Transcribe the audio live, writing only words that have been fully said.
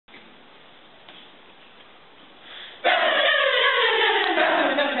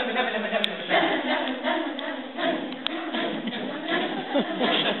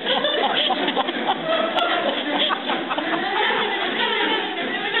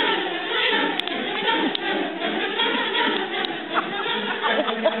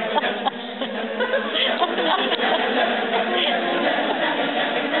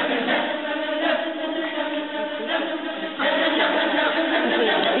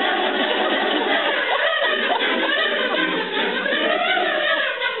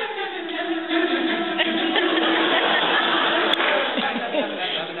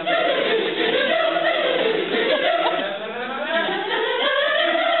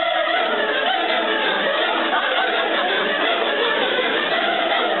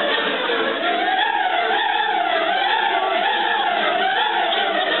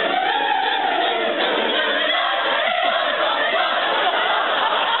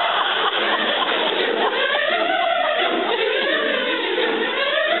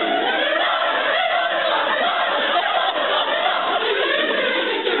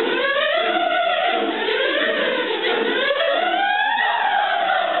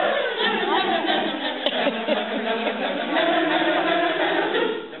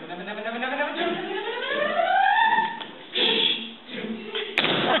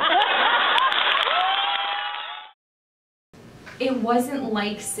wasn't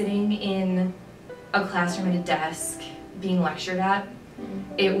like sitting in a classroom at a desk being lectured at.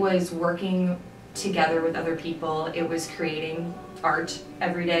 It was working together with other people. It was creating art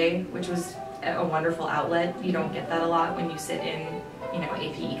every day, which was a wonderful outlet. You don't get that a lot when you sit in, you know,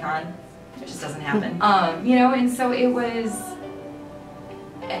 AP Econ. It just doesn't happen. You know, and so it was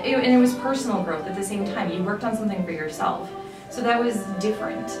personal growth at the same time. You worked on something for yourself. So that was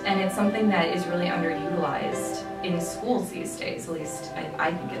different, and it's something that is really underutilized in schools these days, at least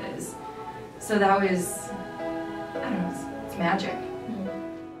I think it is. So that was, I don't know, it's magic.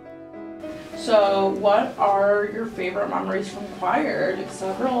 So what are your favorite memories from choir? Do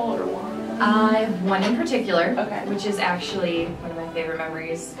several or one? I have one in particular, okay, which is actually one of my favorite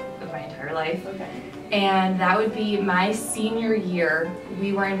memories of my entire life. Okay. And that would be my senior year.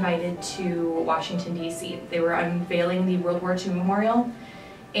 We were invited to Washington, D.C. They were unveiling the World War II Memorial,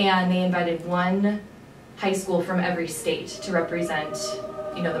 and they invited one high school from every state to represent,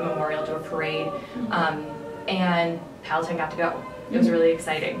 you know, the memorial, to a parade. And Palatine got to go. It was really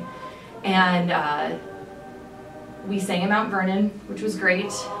exciting. And we sang in Mount Vernon, which was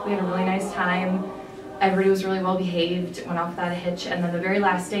great. We had a really nice time. Everybody was really well behaved, went off without a hitch, and then the very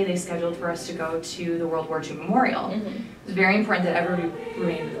last day they scheduled for us to go to the World War II Memorial. It was very important that everybody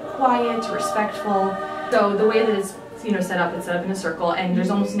remained quiet, respectful. So the way that it's, you know, set up, it's set up in a circle, and there's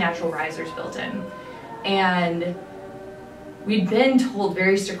almost natural risers built in. And we'd been told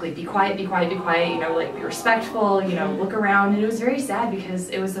very strictly, be quiet, be quiet, be quiet, you know, like be respectful, you know, look around. And it was very sad because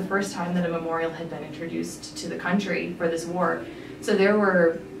it was the first time that a memorial had been introduced to the country for this war. So there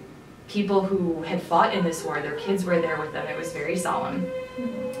were people who had fought in this war, their kids were there with them. It was very solemn.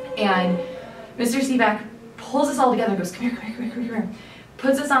 And Mr. Sivak pulls us all together and goes, come here, come here, come here, come here, come here.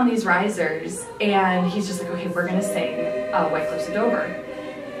 Puts us on these risers, and he's just like, okay, we're gonna sing White Cliffs of Dover.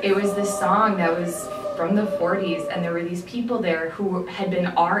 It was this song that was from the 40s, and there were these people there who had been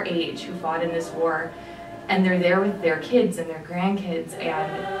our age who fought in this war, and they're there with their kids and their grandkids,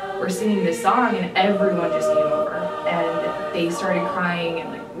 and we're singing this song, and everyone just came over, and they started crying, and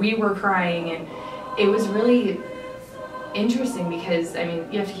like we were crying, and it was really interesting because, I mean,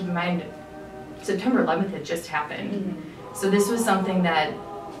 you have to keep in mind, September 11th had just happened. So this was something that,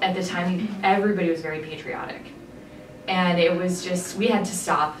 at the time, everybody was very patriotic. And it was just, we had to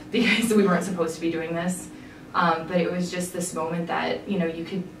stop because we weren't supposed to be doing this. But it was just this moment that, you know, you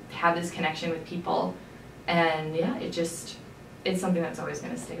could have this connection with people. And yeah, it's something that's always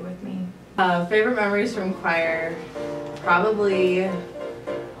going to stay with me. Favorite memories from choir probably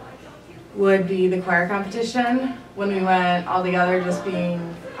would be the choir competition. When we went all together, just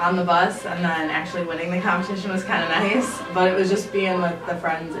being on the bus and then actually winning the competition was kind of nice. But it was just being with the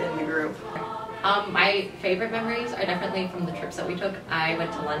friends in the group. My favorite memories are definitely from the trips that we took. I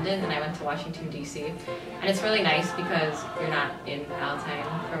went to London and I went to Washington, D.C. And it's really nice because you're not in Palatine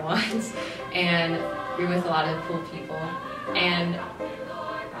for once, and you're with a lot of cool people. And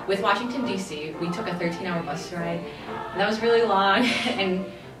with Washington, D.C., we took a 13-hour bus ride. And that was really long, and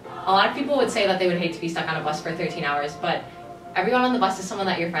a lot of people would say that they would hate to be stuck on a bus for 13 hours, but everyone on the bus is someone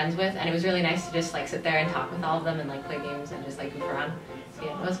that you're friends with, and it was really nice to just like sit there and talk with all of them and like play games and just like goof around. So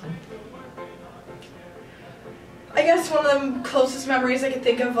yeah, it was fun. I guess one of the closest memories I could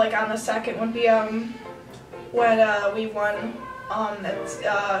think of, like on the second, would be when we won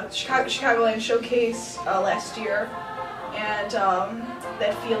at Chicagoland Showcase last year, and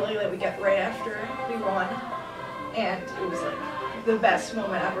that feeling that we get right after we won, and it was like the best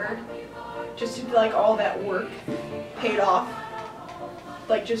moment ever. Just to like all that work paid off,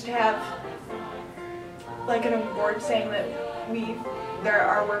 like just to have like an award saying that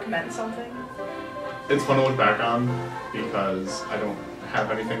our work meant something. It's fun to look back on because I don't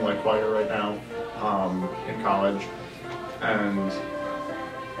have anything like choir right now in college, and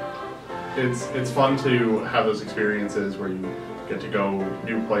it's fun to have those experiences where you get to go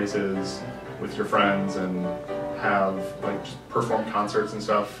new places with your friends and have like just perform concerts and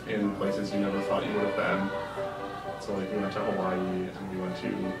stuff in places you never thought you would have been. So like we went to Hawaii and we went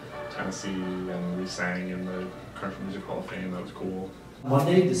to Tennessee and we sang in the Country Music Hall of Fame. That was cool.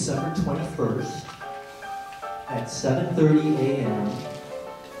 Monday, December 21st at 7:30 a.m.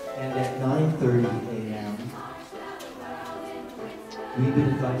 and at 9:30 a.m. we've been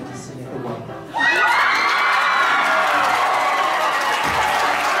invited to sing at the White House.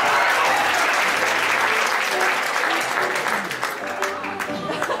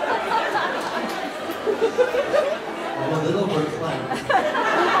 I'm a little verklempt.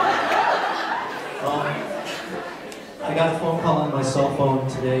 I got a phone call on my cell phone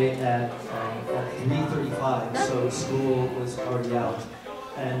today at 3:35, so school was already out,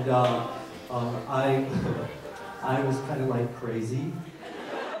 and I was kind of like crazy.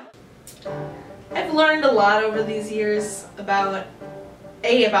 I've learned a lot over these years about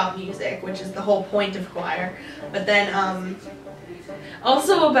music, which is the whole point of choir, but then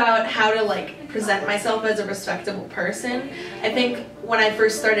also about how to like present myself as a respectable person. I think when I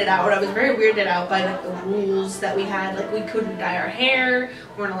first started out, I was very weirded out by like the rules that we had. Like we couldn't dye our hair,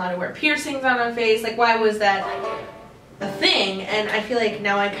 we weren't allowed to wear piercings on our face. Like why was that a thing? And I feel like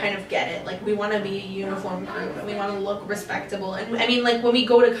now I kind of get it. Like we want to be a uniform group and we want to look respectable. And I mean, like when we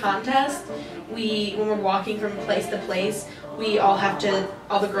go to contests, when we're walking from place to place,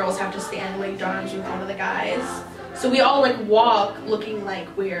 all the girls have to stand linked arms with one of the guys. So we all like walk looking like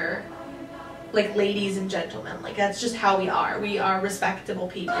we're like ladies and gentlemen. Like that's just how we are. We are respectable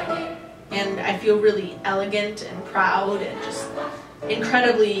people. And I feel really elegant and proud and just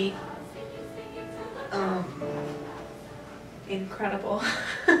incredibly incredible.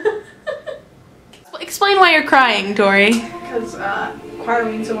 Explain why you're crying, Dory. Because choir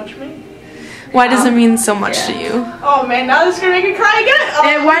means so much to me. Why does it mean so much to you? Oh man, now this is gonna make me cry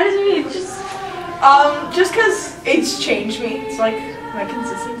again. And why does it mean Just because it's changed me. It's like my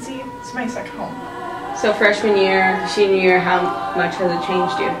consistency. It's my second home. So freshman year, senior year, how much has it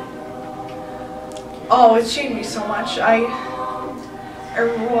changed you? Oh, it's changed me so much. I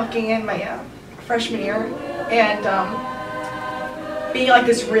remember walking in my freshman year and being like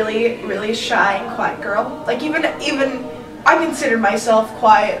this really, really shy and quiet girl. Like even I consider myself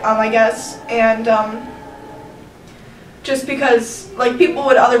quiet, I guess, and just because like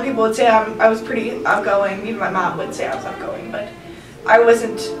other people would say I was pretty outgoing. Even my mom would say I was outgoing, but I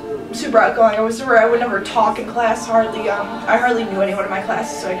wasn't super outgoing. I would never talk in class. I hardly knew anyone in my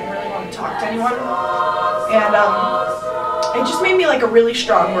classes, so I didn't really want to talk to anyone. And it just made me like a really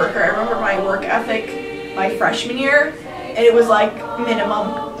strong worker. I remember my work ethic my freshman year, and it was like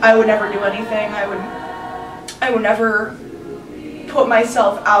minimum. I would never do anything. I would never put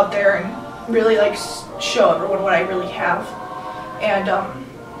myself out there and really like show everyone what I really have. And I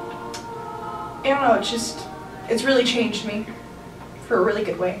don't know, it's really changed me for a really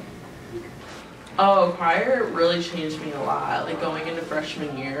good way. Oh, choir really changed me a lot. Like going into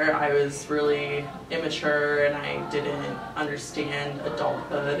freshman year, I was really immature and I didn't understand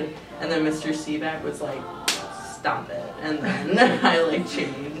adulthood. And then Mr. Sivak was like, stop it. And then I like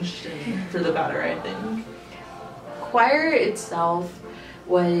changed for the better, I think. Choir itself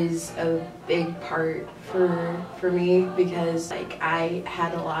was a big part for me because like I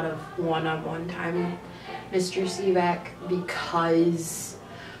had a lot of one-on-one time with Mr. Sivak because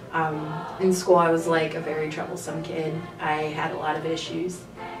in school I was like a very troublesome kid. I had a lot of issues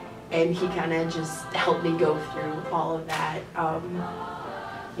and he kind of just helped me go through all of that.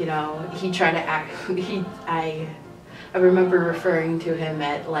 You know, he tried to act, I remember referring to him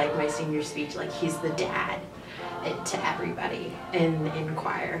at like my senior speech like he's the dad to everybody in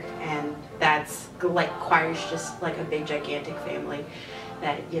choir, and that's like choir's just like a big gigantic family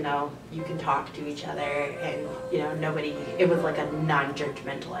that, you know, you can talk to each other and, you know, it was like a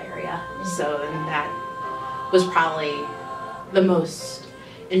non-judgmental area. So and that was probably the most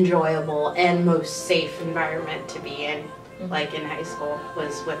enjoyable and most safe environment to be in, like in high school,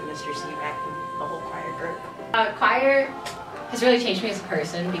 was with Mr. Sivak and the whole choir group. Choir has really changed me as a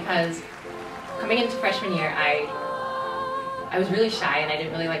person because coming into freshman year, I was really shy and I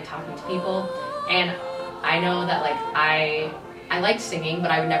didn't really like talking to people. And I know that like I liked singing,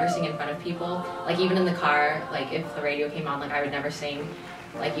 but I would never sing in front of people. Like even in the car, like if the radio came on, like I would never sing,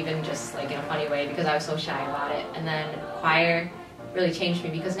 like even just like in a funny way because I was so shy about it. And then choir really changed me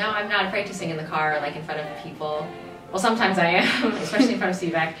because now I'm not afraid to sing in the car, like in front of people. Well, sometimes I am, especially in front of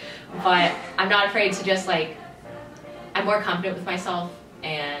Sivak, but I'm not afraid to just like, I'm more confident with myself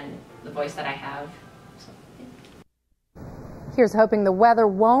and the voice that I have. So, yeah. Here's hoping the weather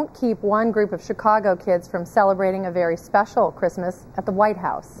won't keep one group of Chicago kids from celebrating a very special Christmas at the White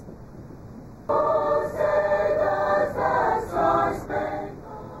House.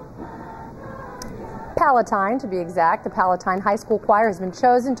 Palatine, to be exact, the Palatine High School Choir has been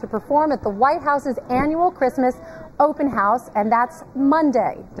chosen to perform at the White House's annual Christmas open house, and that's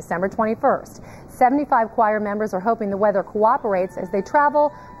Monday, December 21st. 75 choir members are hoping the weather cooperates as they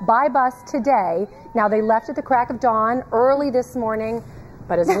travel by bus today. Now, they left at the crack of dawn early this morning,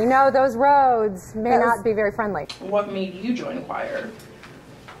 but as we know, those roads may not be very friendly. What made you join choir?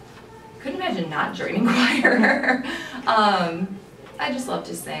 Couldn't imagine not joining choir. I just love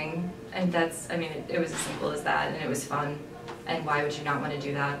to sing, and that's, I mean, it was as simple as that, and it was fun. And why would you not want to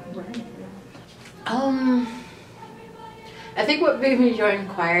do that? Right. I think what made me join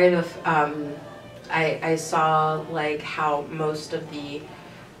choir, I saw like how most of the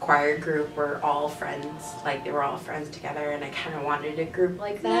choir group were all friends, like they were all friends together, and I kind of wanted a group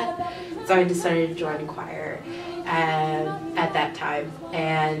like that. So I decided to join choir at that time,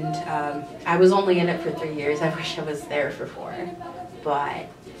 and I was only in it for 3 years. I wish I was there for 4, but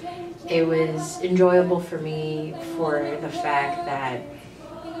it was enjoyable for me for the fact that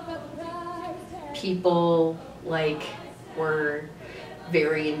people like were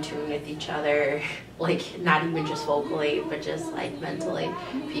very in tune with each other, like not even just vocally but just like mentally.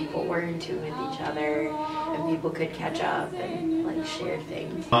 People were in tune with each other and people could catch up and like share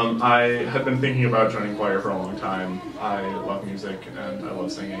things. I had been thinking about joining choir for a long time. I love music and I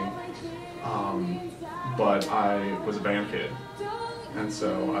love singing, but I was a band kid, and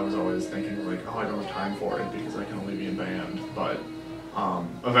so I was always thinking like, oh, I don't have time for it because I can only be in band. But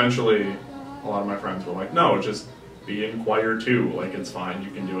eventually a lot of my friends were like, no, just be in choir too, like it's fine,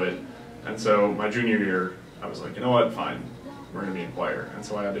 you can do it. And so my junior year, I was like, you know what, fine, we're gonna be in choir. And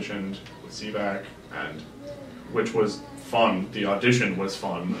so I auditioned with Sivak, and which was fun. The audition was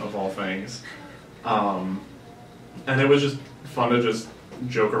fun, of all things. And it was just fun to just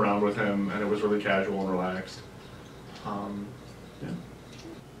joke around with him, and it was really casual and relaxed. Yeah.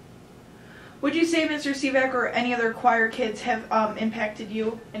 Would you say Mr. Sivak or any other choir kids have impacted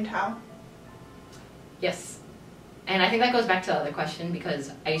you, and how? Yes. And I think that goes back to the other question,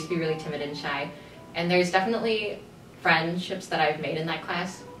 because I used to be really timid and shy. And there's definitely friendships that I've made in that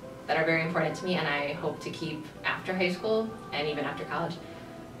class that are very important to me, and I hope to keep after high school and even after college.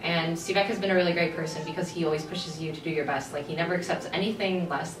 And Sivak has been a really great person because he always pushes you to do your best. Like, he never accepts anything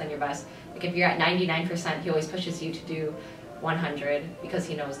less than your best. Like, if you're at 99%, he always pushes you to do 100 because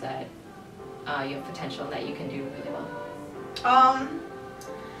he knows that you have potential and that you can do really well.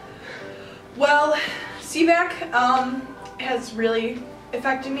 Well, Sivak has really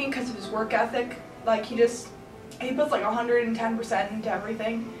affected me because of his work ethic. Like, he puts like 110% into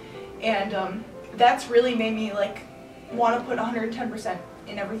everything, and that's really made me like want to put 110%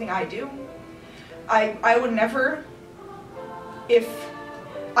 in everything I do. I would never, if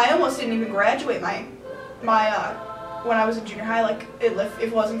I almost didn't even graduate my when I was in junior high, like if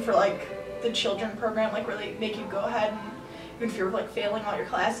it wasn't for like the children program, like really make you go ahead and even fear of like failing all your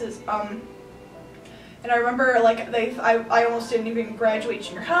classes. And I remember like I almost didn't even graduate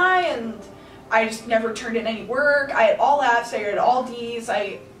junior high, and I just never turned in any work. I had all F's, I had all D's,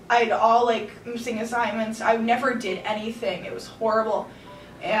 I had all like missing assignments. I never did anything. It was horrible.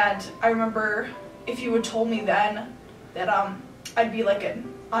 And I remember if you had told me then that I'd be like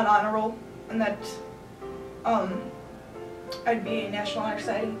on honor roll and that I'd be in National Honor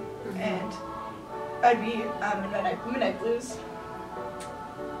Society and I'd be in Midnight Blues.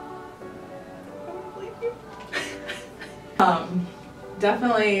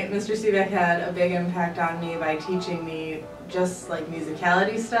 Definitely Mr. Sivak had a big impact on me by teaching me just like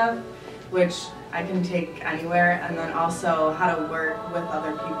musicality stuff, which I can take anywhere, and then also how to work with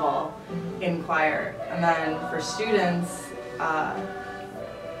other people in choir. And then for students, I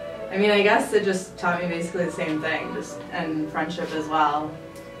mean, I guess it just taught me basically the same thing, and friendship as well,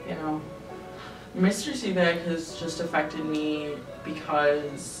 you know. Mr. Sivak has just affected me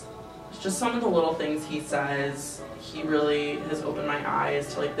because just some of the little things he says, he really has opened my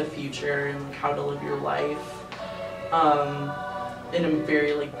eyes to like the future and like how to live your life in a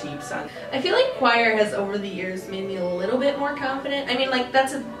very like deep sense. I feel like choir has over the years made me a little bit more confident. I mean, like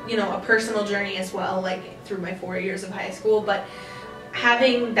that's a personal journey as well, like through my 4 years of high school, but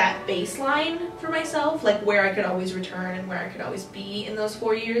having that baseline for myself, like where I could always return and where I could always be in those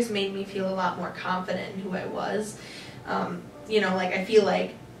 4 years, made me feel a lot more confident in who I was. Like I feel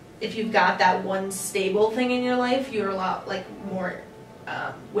like if you've got that one stable thing in your life, you're a lot like more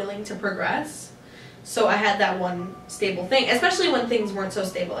willing to progress. So I had that one stable thing, especially when things weren't so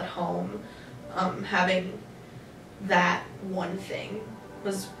stable at home. Having that one thing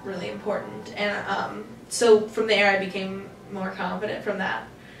was really important, and so from there I became more confident from that.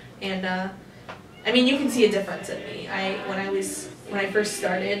 And I mean, you can see a difference in me. When I first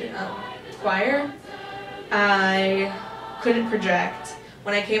started choir, I couldn't project.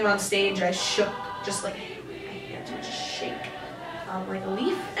 When I came on stage, I shook just like I had to just shake like a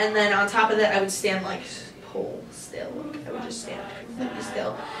leaf, and then on top of that, I would stand like pole still. I would just stand completely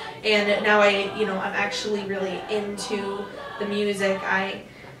still. And now I'm actually really into the music. I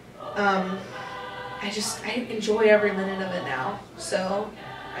enjoy every minute of it now. So,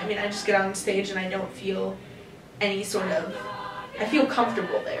 I mean, I just get on stage and I don't feel any sort of, I feel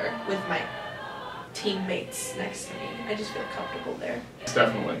comfortable there with my teammates next to me. I just feel comfortable there.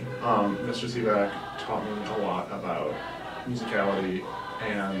 Definitely. Mr. Sivak taught me a lot about musicality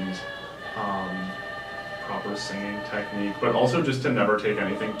and proper singing technique, but also just to never take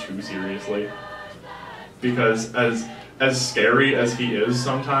anything too seriously. Because as scary as he is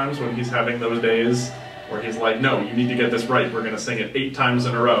sometimes when he's having those days where he's like, no, you need to get this right, we're going to sing it 8 times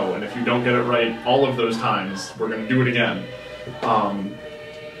in a row, and if you don't get it right all of those times, we're going to do it again.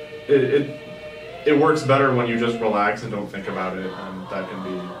 It works better when you just relax and don't think about it, and that can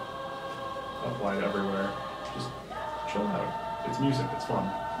be applied everywhere. Just chill out. It's music, it's fun.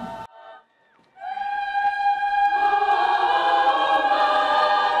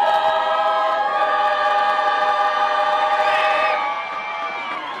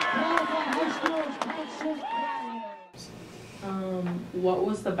 What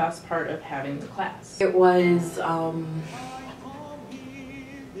was the best part of having the class? It was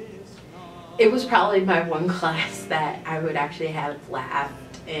probably my one class that I would actually have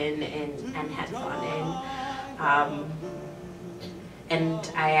laughed in and had fun in.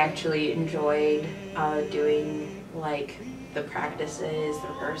 And I actually enjoyed doing like the practices, the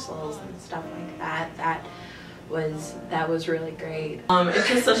rehearsals and stuff like that. That was really great. It's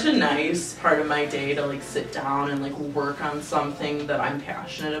just such a nice part of my day to like sit down and like work on something that I'm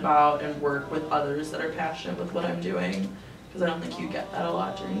passionate about and work with others that are passionate with what I'm doing. Because I don't think you get that a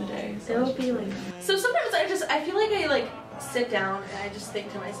lot during the day. So it'll be like. So sometimes I feel like I like sit down and I just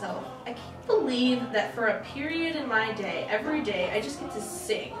think to myself, I can't believe that for a period in my day, every day, I just get to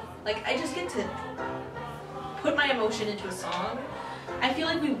sing. Like I just get to put my emotion into a song. I feel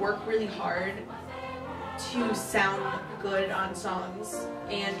like we work really hard to sound good on songs,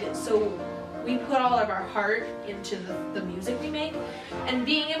 and so we put all of our heart into the music we make, and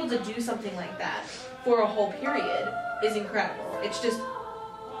being able to do something like that for a whole period is incredible. It's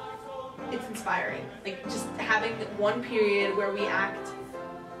inspiring. Like just having one period where we act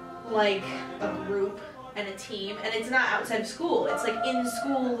like a group and a team, and it's not outside of school, it's like in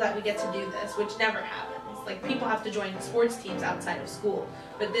school that we get to do this, which never happens. Like people have to join sports teams outside of school,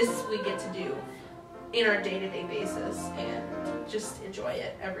 but this we get to do in our day-to-day basis and just enjoy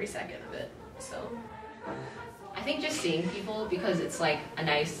it, every second of it. So I think just seeing people, because it's like a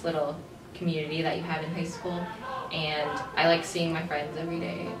nice little community that you have in high school, and I like seeing my friends every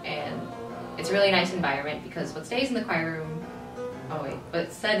day, and it's a really nice environment because what stays in the choir room,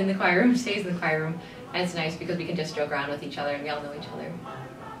 what's said in the choir room stays in the choir room, and it's nice because we can just joke around with each other and we all know each other.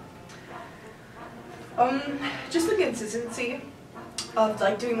 Just the consistency of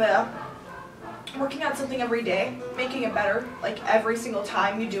like working on something every day, making it better, like every single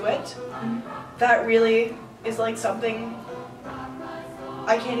time you do it. That really is like something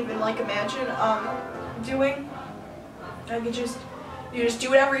I can't even like imagine doing. Like you just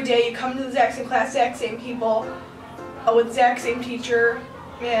do it every day. You come to the exact same class, exact same people, with the exact same teacher,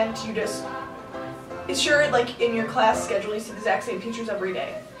 and you just, it's sure like in your class schedule you see the exact same teachers every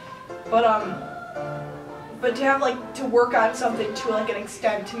day, but to have like to work on something to like an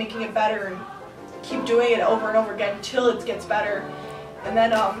extent, to making it better and keep doing it over and over again until it gets better, and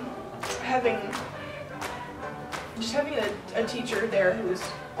then having a teacher there who's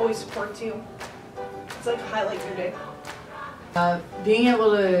always supports you. It's like highlights your day. Being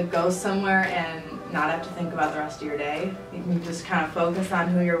able to go somewhere and not have to think about the rest of your day. You can just kind of focus on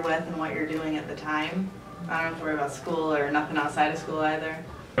who you're with and what you're doing at the time. I don't have to worry about school or nothing outside of school either.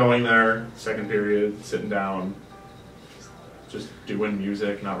 Going there, second period, sitting down, just doing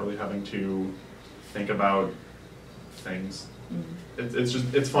music, not really having to think about things.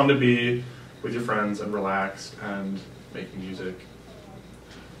 It's fun to be with your friends and relaxed and making music.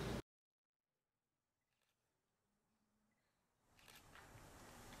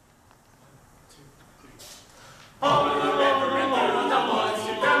 Over the river and through the woods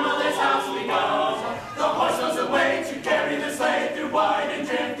to grandmother's house we go. The horse goes away to carry the sleigh through white and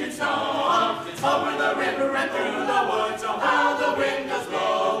drifted snow. Over the river and through the woods, oh how the wind does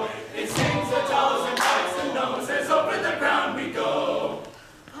blow. It sings the toes and backs the noses, over the ground we go.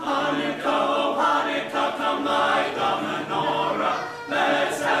 Hanukkah, oh Hanukkah, come light the menorah.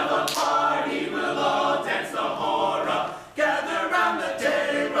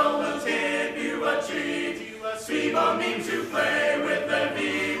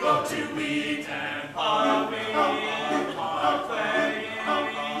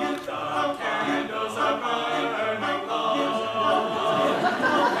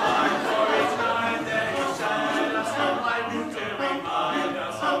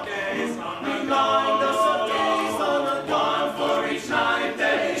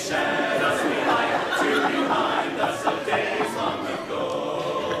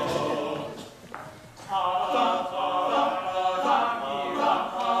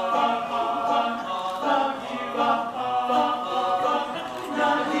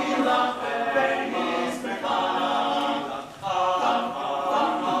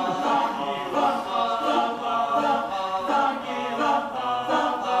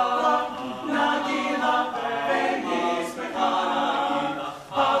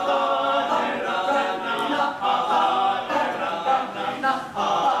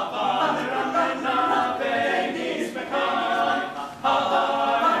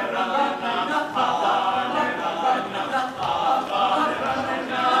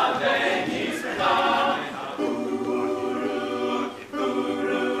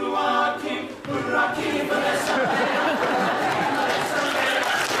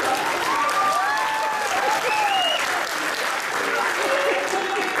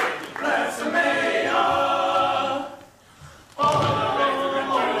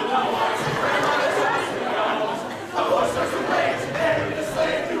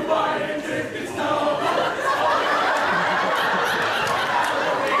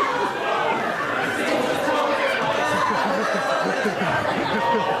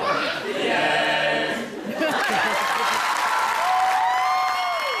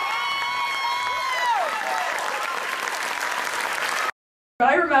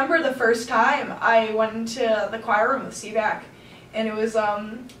 I remember the first time I went into the choir room with Sivak, and it was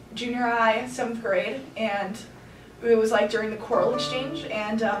junior high, 7th grade, and it was like during the choral exchange,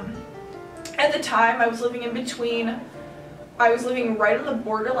 and at the time I was living right on the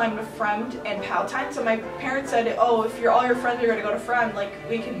borderline with Fremd and Palatine, so my parents said, oh, if all your friends are going to go to Fremd, like,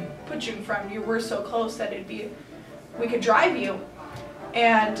 we can put you in Fremd. You were so close that we could drive you.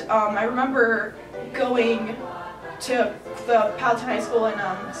 And I remember going to the Palatine High School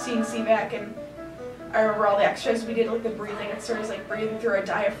and seeing Sivak, and I remember all the extras we did, like the breathing exercises, like breathing through a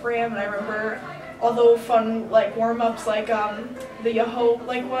diaphragm, and I remember all the fun like warm-ups, like the yo-ho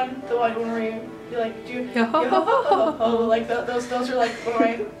like one, the one where you like do yo-ho, like those are like one of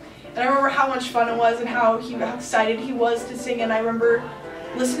my, and I remember how much fun it was and how excited he was to sing, and I remember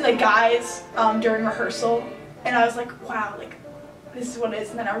listening to the guys during rehearsal, and I was like, wow, like this is what it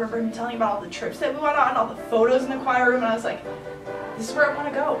is. And then I remember him telling about all the trips that we went on, all the photos in the choir room, and I was like, this is where I want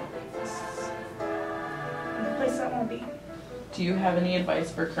to go. This is the place I want to be. Do you have any advice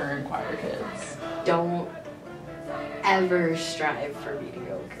for current choir kids? Don't ever strive for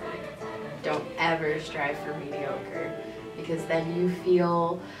mediocre. Don't ever strive for mediocre, because then you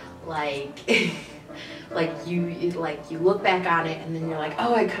feel like like you look back on it and then you're like,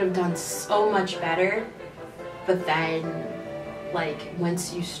 oh, I could have done so much better. But then, like,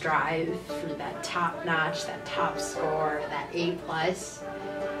 once you strive for that top notch, that top score, that A+,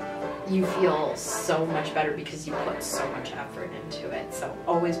 you feel so much better because you put so much effort into it. So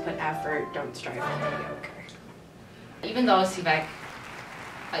always put effort, don't strive for mediocre. Even though Sivak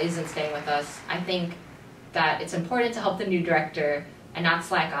isn't staying with us, I think that it's important to help the new director and not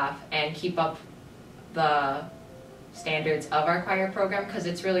slack off and keep up the standards of our choir program, because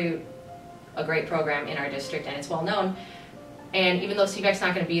it's really a great program in our district and it's well known. And even though Sivak's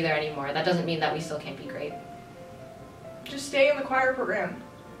not going to be there anymore, that doesn't mean that we still can't be great. Just stay in the choir program.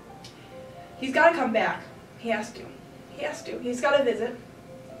 He's got to come back. He has to. He has to. He's got to visit.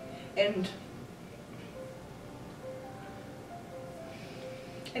 And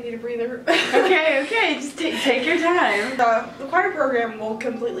I need a breather. Okay, just take your time. The choir program will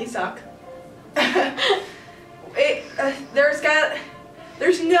completely suck.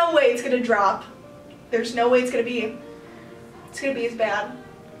 There's no way it's gonna drop. There's no way it's gonna be as bad.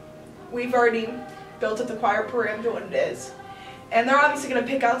 We've already built up the choir program to what it is, and they're obviously gonna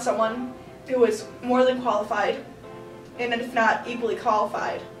pick out someone who is more than qualified, and if not equally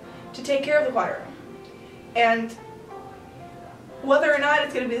qualified, to take care of the choir. And whether or not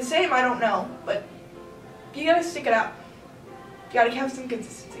it's gonna be the same, I don't know, but you gotta stick it out. You gotta have some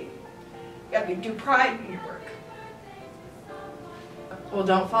consistency. You gotta do pride in your work. Well,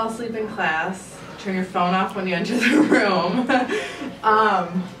 don't fall asleep in class. Turn your phone off when you enter the room.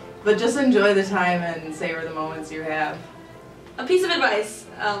 But just enjoy the time and savor the moments you have. A piece of advice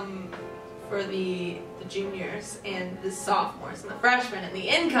for the juniors and the sophomores and the freshmen and the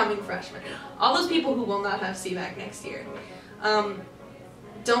incoming freshmen, all those people who will not have Sivak next year.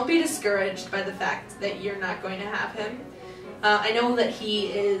 Don't be discouraged by the fact that you're not going to have him. I know that he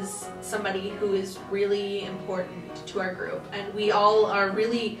is somebody who is really important to our group, and we all are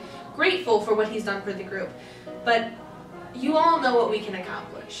really grateful for what he's done for the group. But you all know what we can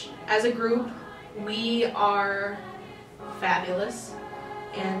accomplish. As a group, we are fabulous,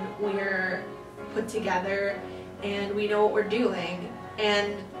 and we're put together, and we know what we're doing,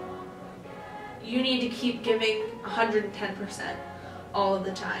 and you need to keep giving 110% all of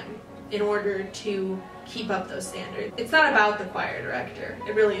the time in order to keep up those standards. It's not about the choir director,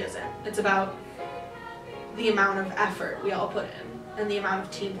 it really isn't. It's about the amount of effort we all put in, and the amount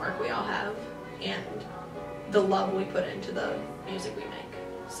of teamwork we all have, and the love we put into the music we make.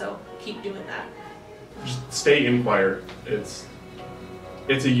 So keep doing that. Just stay in choir. It's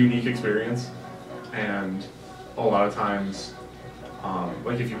a unique experience, and a lot of times,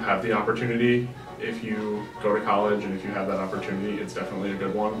 like if you have the opportunity, if you go to college and if you have that opportunity, it's definitely a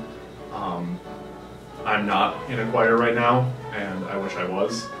good one. I'm not in a choir right now, and I wish I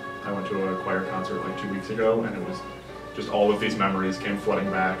was. I went to a choir concert like 2 weeks ago, and it was just all of these memories came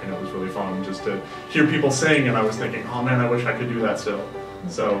flooding back, and it was really fun just to hear people sing, and I was thinking, oh man, I wish I could do that still.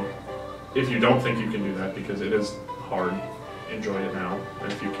 So if you don't think you can do that, because it is hard, enjoy it now,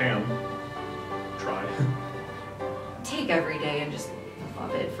 and if you can, try. Take every day and just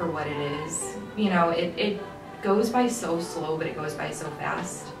love it for what it is. You know, it goes by so slow, but it goes by so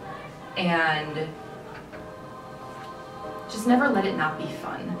fast. And just never let it not be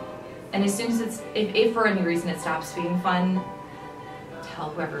fun. And as soon as if for any reason it stops being fun, tell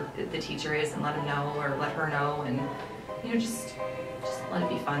whoever the teacher is and let him know or let her know, and you know, just let it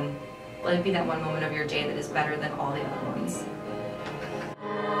be fun. Let it be that one moment of your day that is better than all the other ones.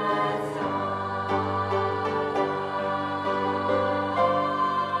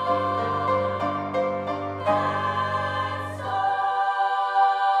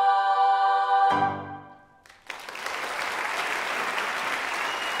 Hallelujah.